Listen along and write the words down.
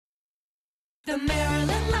The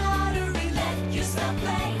Maryland Lottery, let yourself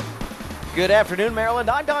play. Good afternoon, Maryland.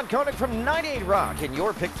 I'm Don Koenig from 98 Rock, and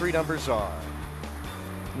your pick three numbers are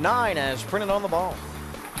 9 as printed on the ball,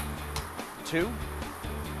 2,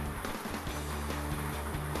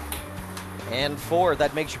 and 4.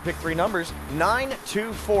 That makes your pick three numbers 9,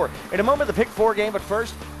 2, 4. In a moment, the pick four game, but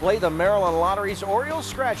first, play the Maryland Lottery's Orioles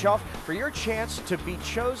scratch off for your chance to be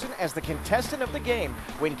chosen as the contestant of the game.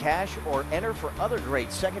 Win cash or enter for other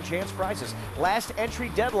great second chance prizes. Last entry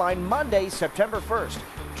deadline Monday, September 1st.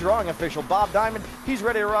 Drawing official Bob Diamond. He's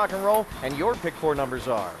ready to rock and roll, and your pick four numbers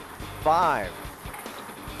are 5,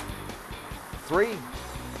 3,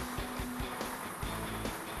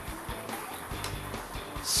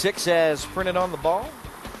 6 as printed on the ball,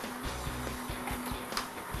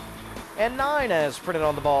 and 9 as printed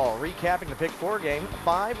on the ball. Recapping the pick four game,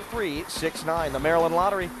 5, 3, 6, 9. The Maryland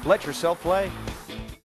Lottery. Let yourself play.